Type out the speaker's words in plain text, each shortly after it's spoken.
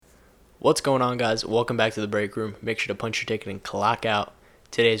What's going on, guys? Welcome back to the break room. Make sure to punch your ticket and clock out.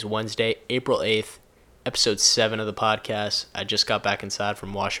 Today's Wednesday, April 8th, episode 7 of the podcast. I just got back inside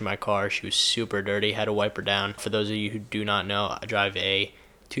from washing my car. She was super dirty. Had to wipe her down. For those of you who do not know, I drive a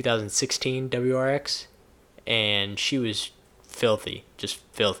 2016 WRX, and she was filthy. Just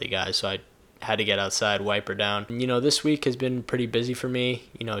filthy, guys. So I had to get outside, wipe her down. This week has been pretty busy for me,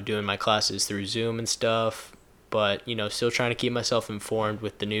 doing my classes through Zoom and stuff. But, still trying to keep myself informed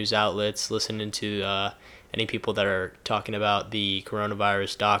with the news outlets, listening to any people that are talking about the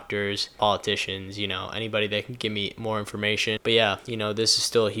coronavirus, doctors, politicians, anybody that can give me more information. But yeah, this is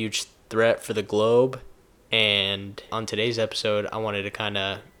still a huge threat for the globe. And on today's episode, I wanted to kind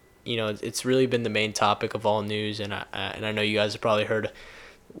of, it's really been the main topic of all news. And I know you guys have probably heard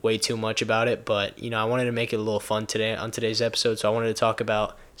way too much about it, but I wanted to make it a little fun today on today's episode. So I wanted to talk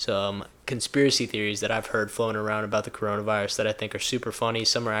about some conspiracy theories that I've heard floating around about the coronavirus that I think are super funny.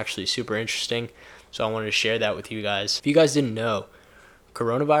 Some are actually super interesting, so I wanted to share that with you guys. If you guys didn't know,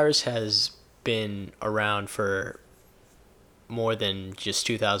 coronavirus has been around for more than just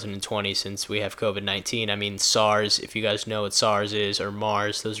 2020 since we have COVID-19. I mean, SARS, if you guys know what SARS is, or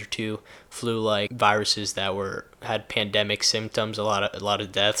MARS, those are two flu-like viruses that had pandemic symptoms, a lot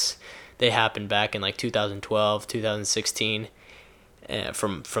of deaths. They happened back in like 2012, 2016,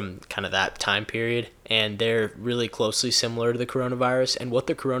 from kind of that time period, and they're really closely similar to the coronavirus. And what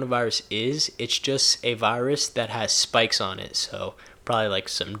the coronavirus is, it's just a virus that has spikes on it. So probably like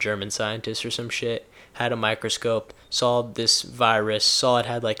some German scientist or some shit had a microscope, saw this virus, saw it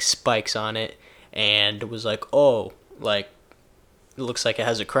had like spikes on it, and was like, oh, like, it looks like it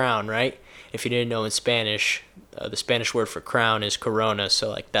has a crown, right? If you didn't know, in Spanish, the Spanish word for crown is corona, so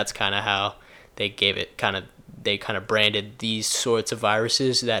like that's kind of how they gave it, they kind of branded these sorts of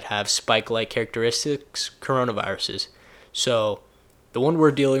viruses that have spike-like characteristics coronaviruses. So the one we're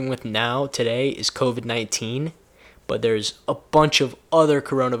dealing with now today is COVID-19, but there's a bunch of other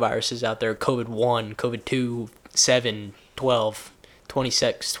coronaviruses out there: COVID-1, COVID-2, 7, 12,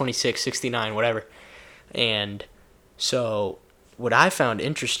 26, 69, whatever. And so what I found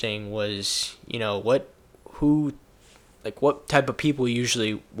interesting was, what type of people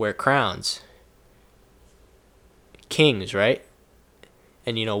usually wear crowns? Kings, right?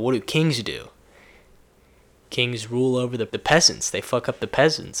 And what do kings do? Kings rule over the peasants. They fuck up the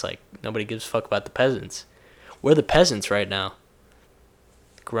peasants. Like, nobody gives a fuck about the peasants. We're the peasants right now.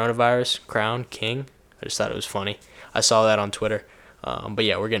 Coronavirus, crown, king. I just thought it was funny. I saw that on Twitter. But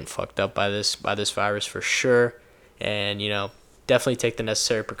yeah, we're getting fucked up by this virus for sure. And definitely take the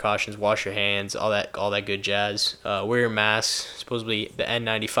necessary precautions. Wash your hands, all that good jazz. Wear your masks. Supposedly the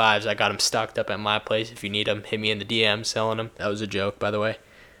N95s, I got them stocked up at my place. If you need them, hit me in the DM selling them. That was a joke, by the way.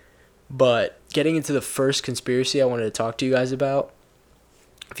 But getting into the first conspiracy I wanted to talk to you guys about,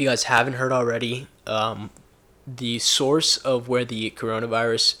 if you guys haven't heard already, the source of where the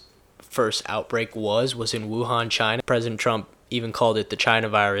coronavirus first outbreak was in Wuhan, China. President Trump even called it the China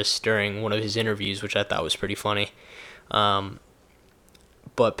virus during one of his interviews, which I thought was pretty funny.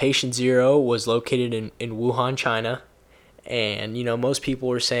 But patient 0 was located in Wuhan, China, and most people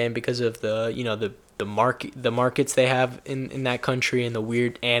were saying because of the markets they have in that country and the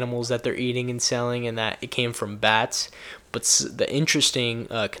weird animals that they're eating and selling, and that it came from bats. But the interesting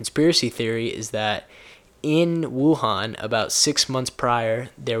conspiracy theory is that in Wuhan, about 6 months prior,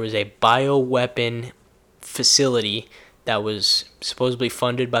 there was a bioweapon facility that was supposedly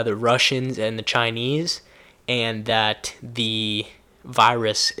funded by the Russians and the Chinese, and that the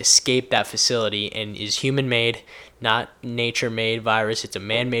virus escaped that facility and is human-made, not nature-made virus. It's a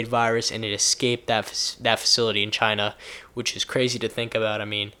man-made virus, and it escaped that facility in China, which is crazy to think about. I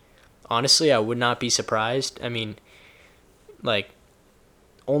mean, honestly, I would not be surprised. I mean, like,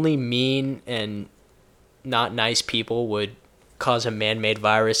 only mean and not nice people would cause a man-made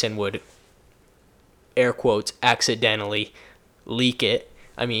virus and would, air quotes, accidentally leak it.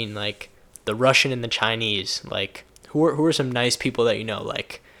 I mean, like, the Russian and the Chinese, like, who are some nice people that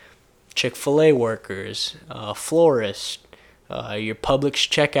like Chick-fil-A workers, florist, your Publix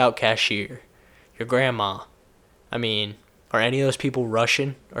checkout cashier, your grandma. I mean, are any of those people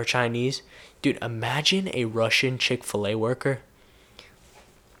Russian or Chinese? Dude, imagine a Russian Chick-fil-A worker.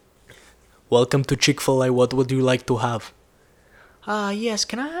 Welcome to Chick-fil-A. What would you like to have? Yes,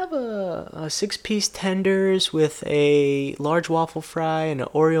 can I have a 6-piece tenders with a large waffle fry and an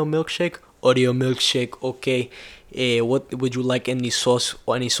Oreo milkshake? Oreo milkshake, okay. What would you like? Any sauce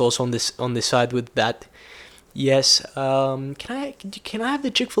on the side with that? Yes. Can I have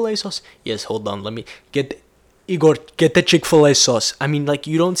the Chick-fil-A sauce? Yes. Hold on. Let me get Igor. Get the Chick-fil-A sauce. I mean, like,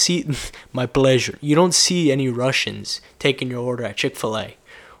 you don't see my pleasure. You don't see any Russians taking your order at Chick-fil-A.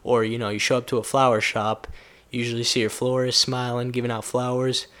 Or, you show up to a flower shop, you usually see your florist smiling, giving out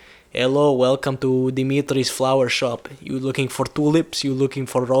flowers. Hello, welcome to Dimitri's flower shop. You looking for tulips? You looking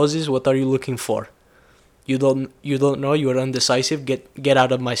for roses? What are you looking for? You don't know? You're undecisive? Get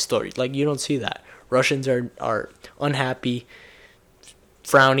out of my store. Like, you don't see that. Russians are unhappy,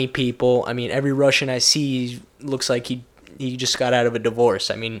 frowny people. I mean, every Russian I see looks like he just got out of a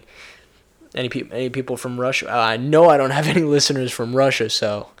divorce. I mean, any people from Russia? I know I don't have any listeners from Russia,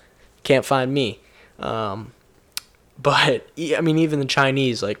 so can't find me. But, I mean, even the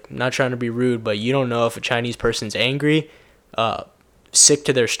Chinese, like, not trying to be rude, but you don't know if a Chinese person's angry, sick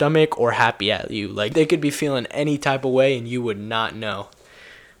to their stomach, or happy at you. Like, they could be feeling any type of way, and you would not know.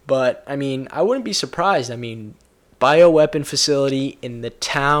 But, I mean, I wouldn't be surprised. I mean, bioweapon facility in the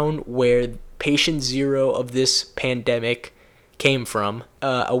town where patient zero of this pandemic came from.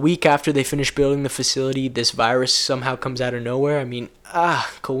 A week after they finished building the facility, this virus somehow comes out of nowhere. I mean,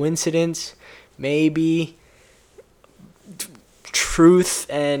 coincidence? Maybe. Truth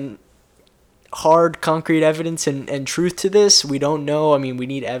and hard concrete evidence and truth to this, we don't know. I mean, we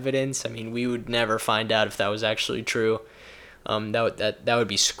need evidence. I mean, we would never find out if that was actually true. That would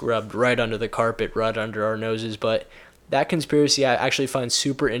be scrubbed right under the carpet, right under our noses. But that conspiracy I actually find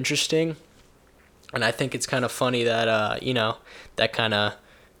super interesting, and I think it's kind of funny that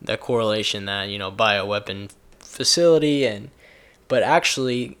that correlation, that bioweapon facility, but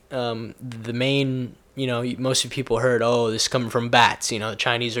actually the main, most of people heard, this is coming from bats. The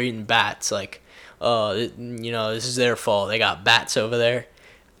Chinese are eating bats. Like, this is their fault. They got bats over there.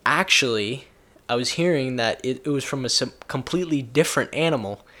 Actually, I was hearing that it was from a completely different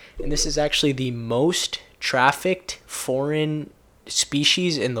animal. And this is actually the most trafficked foreign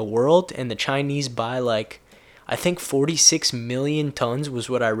species in the world. And the Chinese buy, like, I think 46 million tons was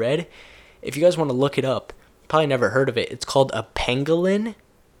what I read. If you guys want to look it up, probably never heard of it. It's called a pangolin.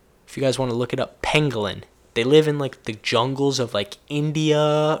 If you guys want to look it up, pangolin. They live in, like, the jungles of, like,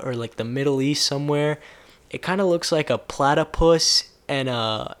 India or, like, the Middle East somewhere. It kind of looks like a platypus and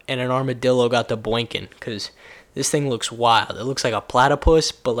an armadillo got the boinking, because this thing looks wild. It looks like a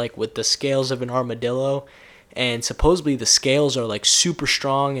platypus, but, like, with the scales of an armadillo. And supposedly the scales are, like, super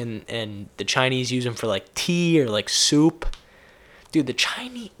strong, and the Chinese use them for, like, tea or, like, soup. Dude,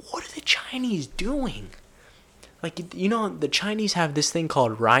 what are the Chinese doing? Like, the Chinese have this thing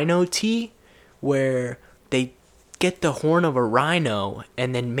called rhino tea, where they get the horn of a rhino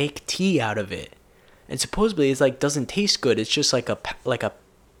and then make tea out of it. And supposedly it's like doesn't taste good. It's just like a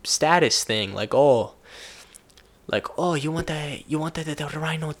status thing. Like, you want the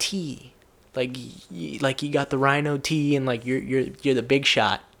rhino tea. Like you got the rhino tea, and like you're the big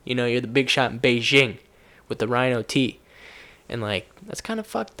shot. You're the big shot in Beijing with the rhino tea. And, like, that's kind of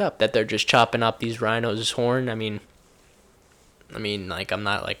fucked up that they're just chopping up these rhinos' horn. I mean, like, I'm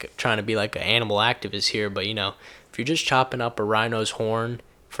not, like, trying to be, like, an animal activist here, but, if you're just chopping up a rhino's horn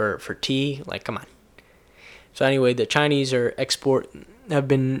for tea, like, come on. So, anyway, the Chinese have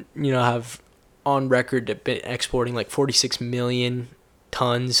on record been exporting, like, 46 million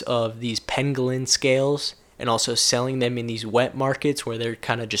tons of these pangolin scales, and also selling them in these wet markets where they're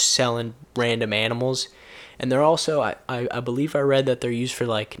kind of just selling random animals. And they're also, I believe I read that they're used for,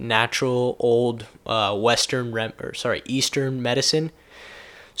 like, natural old Eastern medicine.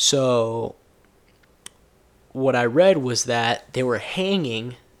 So what I read was that they were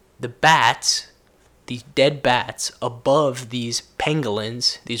hanging the bats, these dead bats, above these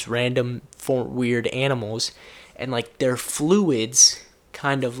pangolins, these random weird animals, and, like, their fluids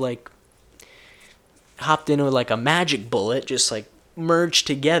kind of, like, hopped into, like, a magic bullet, just, like, merged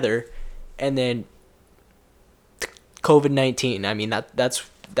together, and then COVID-19. I mean,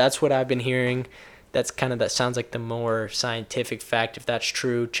 that's what I've been hearing. That sounds like the more scientific fact. If that's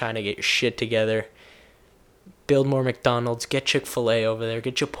true, China, get your shit together. Build more McDonald's. Get Chick-fil-A over there.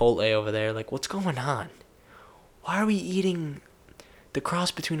 Get Chipotle over there. Like, what's going on? Why are we eating the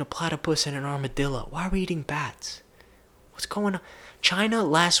cross between a platypus and an armadillo? Why are we eating bats? What's going on? China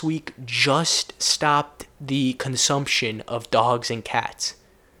last week just stopped the consumption of dogs and cats.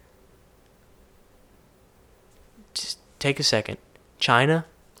 Just take a second. China,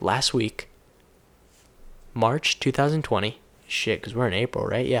 last week, March 2020, because we're in April,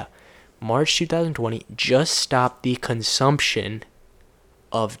 right? Yeah. March 2020, just stopped the consumption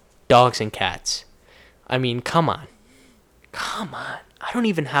of dogs and cats. I mean, come on. I don't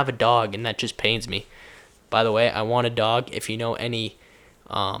even have a dog, and that just pains me. By the way, I want a dog. If you know any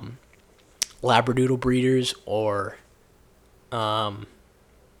Labradoodle breeders or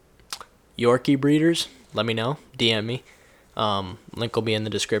Yorkie breeders, let me know. DM me. Link will be in the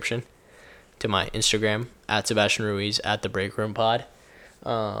description to my Instagram, @Sebastian Ruiz, @The Break Room Pod.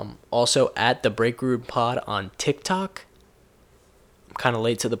 Also at the Break Room Pod on TikTok. I'm kind of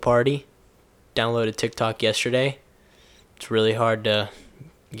late to the party. Downloaded TikTok yesterday. It's really hard to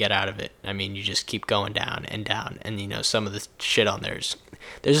get out of it. I mean, you just keep going down, and some of the shit on there's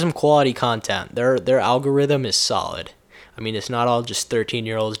some quality content. Their algorithm is solid. I mean, it's not all just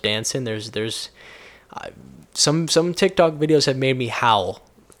 13-year-olds dancing. There's some TikTok videos have made me howl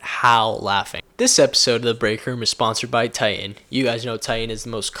laughing. This episode of The Break Room is sponsored by Titan. You guys know Titan is the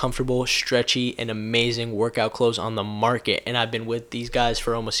most comfortable, stretchy, and amazing workout clothes on the market, and I've been with these guys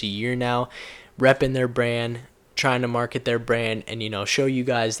for almost a year now, repping their brand, trying to market their brand, and show you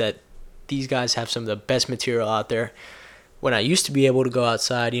guys that these guys have some of the best material out there. When I used to be able to go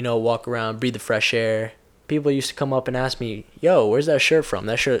outside, walk around, breathe the fresh air, people used to come up and ask me, "Yo, where's that shirt from?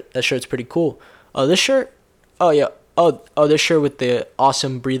 That shirt's pretty cool." "Oh, this shirt? Oh yeah. Oh, this shirt with the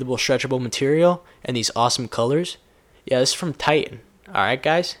awesome breathable, stretchable material and these awesome colors? Yeah, this is from Titan." Alright,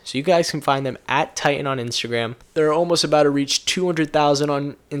 guys? So you guys can find them at Titan on Instagram. They're almost about to reach 200,000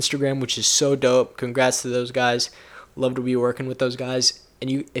 on Instagram, which is so dope. Congrats to those guys. Love to be working with those guys.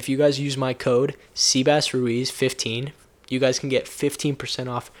 And if you guys use my code, CBassRuiz15, you guys can get 15%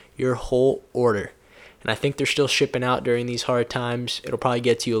 off your whole order. And I think they're still shipping out during these hard times. It'll probably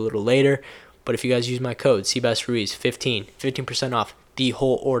get to you a little later. But if you guys use my code, CBassRuiz15, 15% off the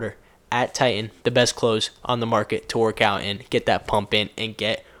whole order at Titan, the best clothes on the market to work out in, get that pump in, and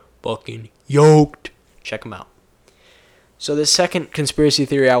get fucking yoked. Check them out. So the second conspiracy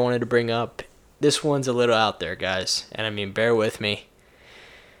theory I wanted to bring up, this one's a little out there, guys. And I mean, bear with me.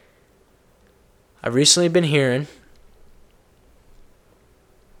 I've recently been hearing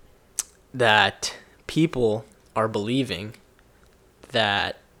that people are believing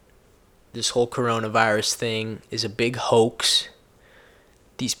that this whole coronavirus thing is a big hoax.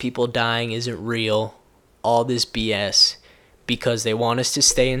 These people dying isn't real. All this BS. Because they want us to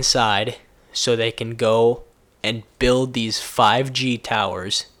stay inside so they can go and build these 5G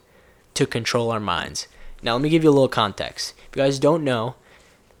towers to control our minds. Now, let me give you a little context. If you guys don't know,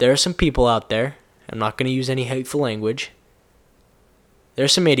 there are some people out there, I'm not going to use any hateful language, there are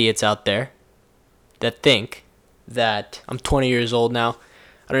some idiots out there that think that, I'm 20 years old now,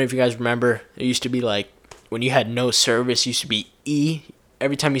 I don't know if you guys remember, it used to be like, when you had no service, it used to be E.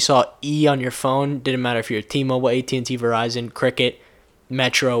 Every time you saw E on your phone, didn't matter if you're T-Mobile, AT&T, Verizon, Cricket,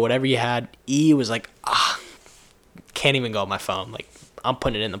 Metro, whatever you had, E was like, can't even go on my phone. Like, I'm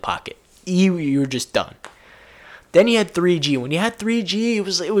putting it in the pocket. E, you were just done. Then you had 3G. When you had 3G, it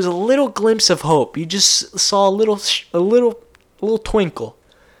was a little glimpse of hope. You just saw a little twinkle.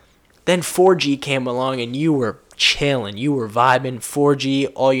 Then 4G came along and you were chilling. You were vibing.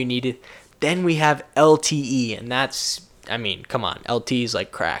 4G, all you needed. Then we have LTE, and that's, I mean, come on. LTE is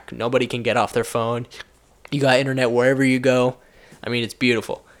like crack. Nobody can get off their phone. You got internet wherever you go. I mean, it's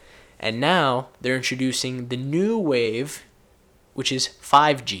beautiful. And now they're introducing the new wave, which is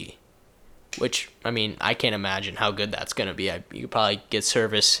 5G. Which, I mean, I can't imagine how good that's going to be. You could probably get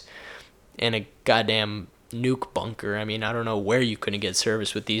service in a goddamn nuke bunker. I mean, I don't know where you couldn't get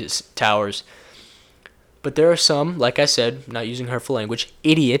service with these towers. But there are some, like I said, not using hurtful language,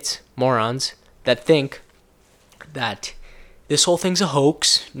 idiots, morons, that think that this whole thing's a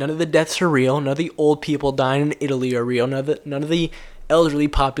hoax. None of the deaths are real. None of the old people dying in Italy are real. None of the elderly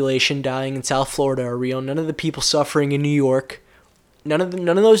population dying in South Florida are real. None of the people suffering in New York. None of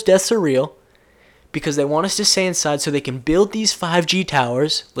those deaths are real. Because they want us to stay inside so they can build these 5G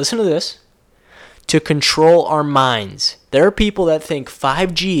towers, listen to this, to control our minds. There are people that think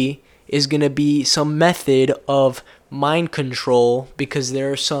 5G is going to be some method of mind control because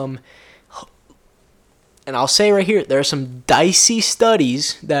there are some, and I'll say right here, there are some dicey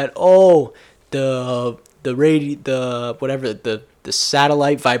studies that, the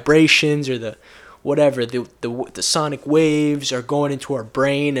satellite vibrations or the sonic waves are going into our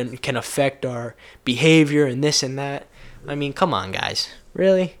brain and can affect our behavior and this and that. I mean, come on, guys.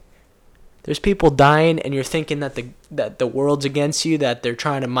 Really? There's people dying and you're thinking that the world's against you, that they're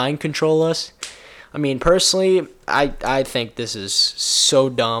trying to mind control us? I mean, personally, I think this is so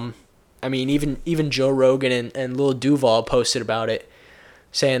dumb. I mean, even Joe Rogan and Lil Duval posted about it,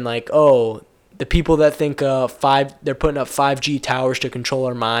 saying like, the people that think they're putting up 5G towers to control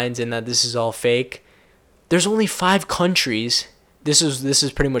our minds and that this is all fake. There's only 5 countries. This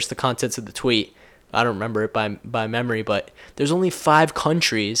is pretty much the contents of the tweet. I don't remember it by memory, but there's only 5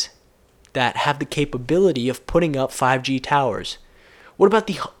 countries that have the capability of putting up 5G towers. What about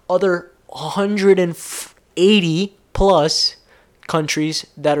the other 180 plus countries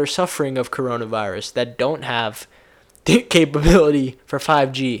that are suffering of coronavirus that don't have the capability for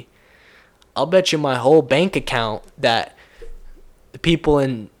 5G? I'll bet you my whole bank account that the people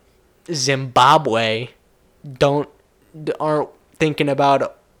in Zimbabwe aren't thinking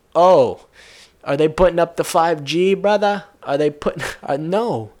about, oh, are they putting up the 5G, brother? Are they putting...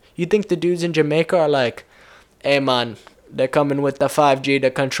 no. You think the dudes in Jamaica are like, hey, man, they're coming with the 5G to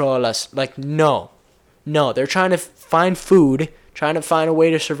control us. Like, no. No, they're trying to find food, trying to find a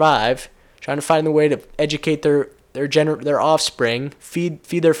way to survive, trying to find a way to educate their offspring, feed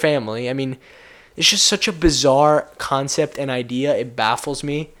their family. I mean, it's just such a bizarre concept and idea. It baffles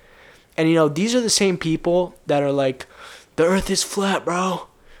me. And, these are the same people that are like, the earth is flat, bro.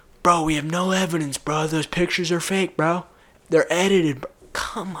 Bro, we have no evidence, bro. Those pictures are fake, bro. They're edited, bro.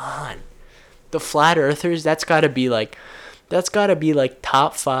 Come on. The flat earthers, that's got to be like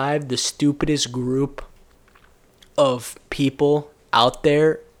top 5, the stupidest group of people out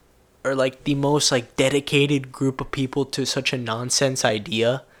there, or like the most like dedicated group of people to such a nonsense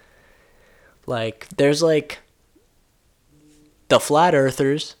idea. Like, there's like the flat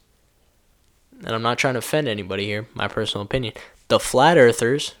earthers, and I'm not trying to offend anybody here, my personal opinion. The flat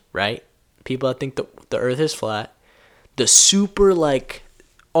earthers, right? People that think the earth is flat. The super, like,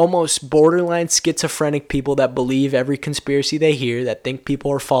 almost borderline schizophrenic people that believe every conspiracy they hear, that think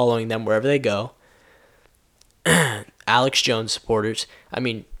people are following them wherever they go. Alex Jones supporters. I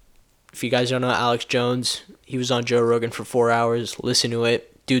mean, if you guys don't know Alex Jones, he was on Joe Rogan for 4 hours. Listen to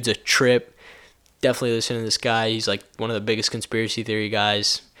it. Dude's a trip. Definitely listen to this guy. He's like one of the biggest conspiracy theory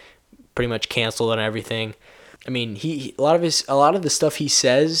guys. Pretty much canceled on everything. I mean, he a lot of the stuff he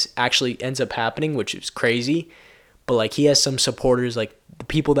says actually ends up happening, which is crazy. But like, he has some supporters, like the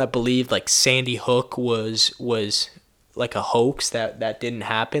people that believe like Sandy Hook was like a hoax that didn't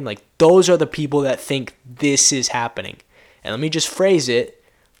happen. Like, those are the people that think this is happening. And let me just phrase it.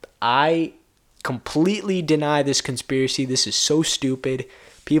 I completely deny this conspiracy. This is so stupid.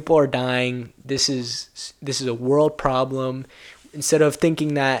 People are dying. This is a world problem. Instead of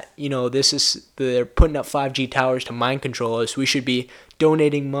thinking that, they're putting up 5G towers to mind control us, we should be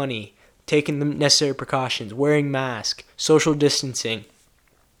donating money, taking the necessary precautions, wearing masks, social distancing,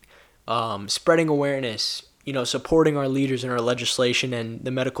 spreading awareness, supporting our leaders in our legislation and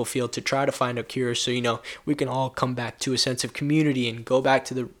the medical field to try to find a cure so, we can all come back to a sense of community and go back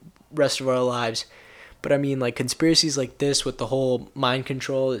to the rest of our lives. But I mean, like, conspiracies like this with the whole mind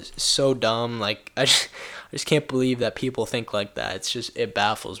control is so dumb. Like, I just can't believe that people think like that. It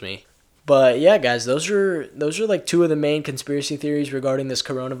baffles me. But yeah, guys, those are like 2 of the main conspiracy theories regarding this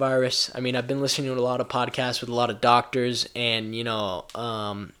coronavirus. I mean, I've been listening to a lot of podcasts with a lot of doctors, and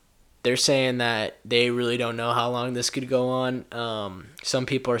they're saying that they really don't know how long this could go on. Some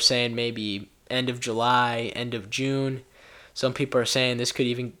people are saying maybe end of July, end of June. Some people are saying this could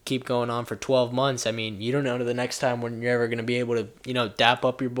even keep going on for 12 months. I mean, you don't know the next time when you're ever going to be able to, dap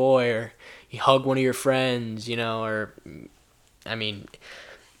up your boy, or you hug one of your friends, or, I mean,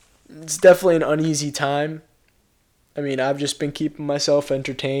 it's definitely an uneasy time. I mean, I've just been keeping myself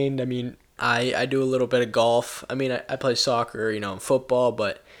entertained. I mean, I do a little bit of golf. I mean, I play soccer, football,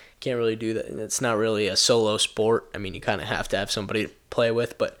 but can't really do that. It's not really a solo sport. I mean, you kind of have to have somebody to play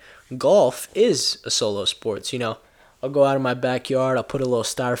with, but golf is a solo sport. I'll go out in my backyard, I'll put a little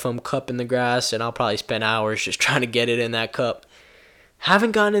styrofoam cup in the grass, and I'll probably spend hours just trying to get it in that cup.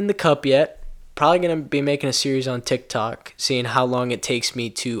 Haven't gotten in the cup yet. Probably going to be making a series on TikTok, seeing how long it takes me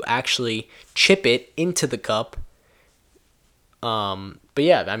to actually chip it into the cup. But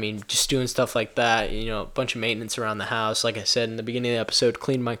yeah, I mean, just doing stuff like that, a bunch of maintenance around the house. Like I said in the beginning of the episode,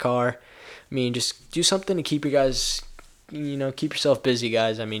 clean my car. I mean, just do something to keep you guys, keep yourself busy,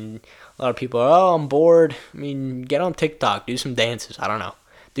 guys. I mean, a lot of people are, oh, I'm bored. I mean, get on TikTok, do some dances. I don't know.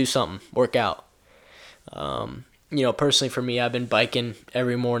 Do something. Work out. Personally for me, I've been biking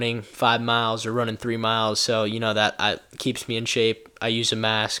every morning 5 miles or running 3 miles. So, that keeps me in shape. I use a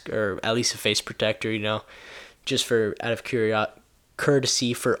mask or at least a face protector, just out of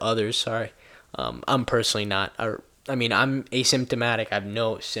courtesy for others. Sorry. I'm personally not. I'm asymptomatic. I have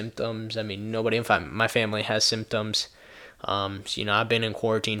no symptoms. I mean, nobody in my family has symptoms. I've been in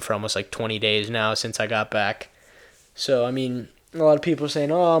quarantine for almost like 20 days now since I got back. So, I mean, a lot of people are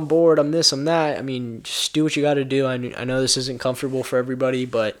saying, oh, I'm bored, I'm this, I'm that. I mean, just do what you got to do. I know this isn't comfortable for everybody,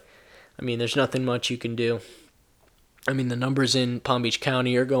 but, I mean, there's nothing much you can do. I mean, the numbers in Palm Beach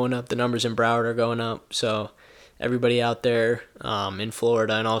County are going up. The numbers in Broward are going up. So, everybody out there in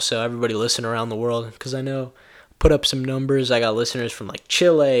Florida, and also everybody listening around the world, because I know put up some numbers. I got listeners from like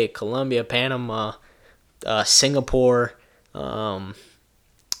Chile, Colombia, Panama, Singapore,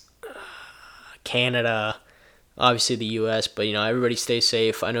 Canada, obviously the U.S., but, everybody stay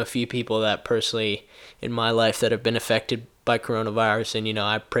safe. I know a few people that personally in my life that have been affected by coronavirus, and,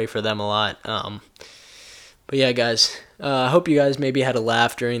 I pray for them a lot. But yeah, guys, I hope you guys maybe had a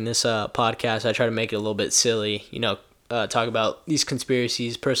laugh during this podcast. I try to make it a little bit silly, talk about these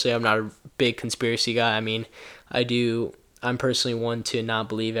conspiracies. Personally, I'm not a big conspiracy guy. I mean, I'm personally one to not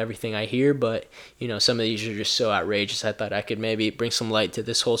believe everything I hear, but, some of these are just so outrageous. I thought I could maybe bring some light to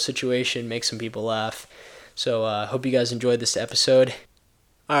this whole situation, make some people laugh. So I hope you guys enjoyed this episode.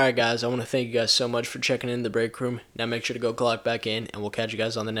 Alright guys, I want to thank you guys so much for checking in the break room. Now make sure to go clock back in, and we'll catch you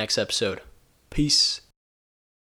guys on the next episode. Peace.